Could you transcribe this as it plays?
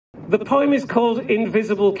The poem is called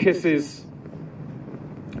Invisible Kisses.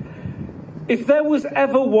 If there was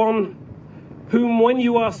ever one whom when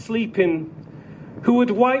you are sleeping, who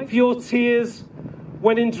would wipe your tears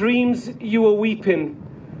when in dreams you are weeping,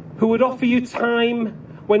 who would offer you time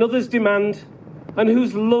when others demand, and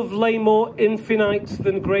whose love lay more infinite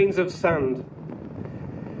than grains of sand.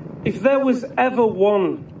 If there was ever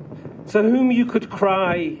one to whom you could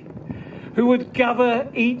cry, who would gather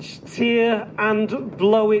each tear and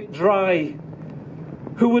blow it dry,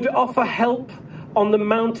 who would offer help on the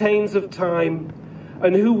mountains of time,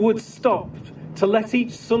 and who would stop to let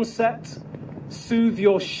each sunset soothe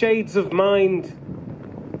your shades of mind.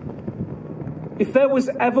 If there was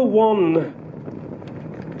ever one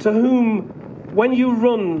to whom, when you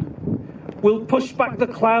run, will push back the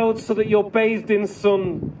clouds so that you're bathed in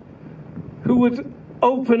sun, who would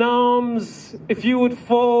open arms if you would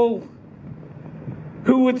fall,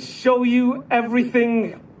 who would show you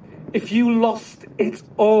everything if you lost it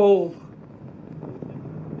all.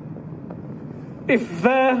 If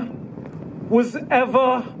there was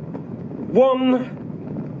ever one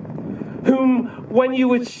whom, when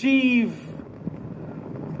you achieve,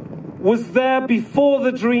 was there before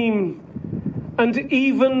the dream and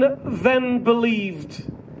even then believed,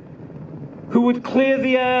 who would clear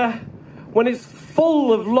the air when it's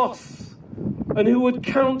full of loss, and who would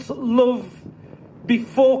count love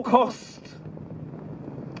before cost.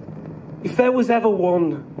 If there was ever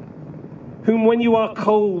one whom when you are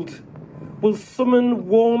cold will summon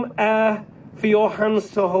warm air for your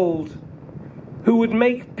hands to hold, who would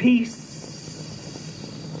make peace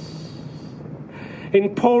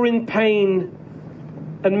in pouring pain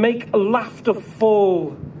and make laughter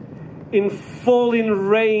fall in falling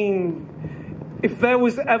rain. If there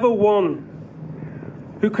was ever one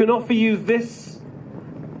who can offer you this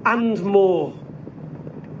and more,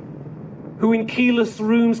 who in keyless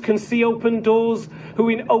rooms can see open doors, who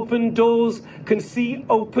in open doors can see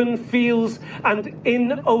open fields, and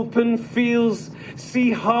in open fields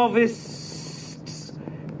see harvests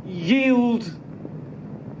yield,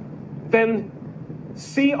 then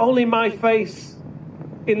see only my face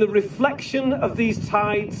in the reflection of these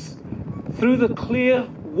tides through the clear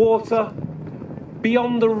water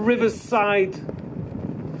beyond the river's side.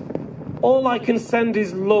 All I can send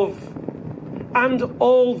is love, and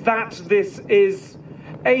all that this is,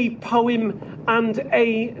 a poem and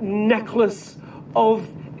a necklace of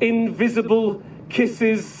invisible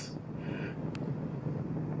kisses.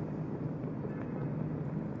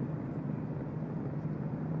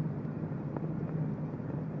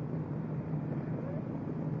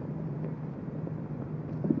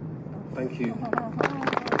 Thank you.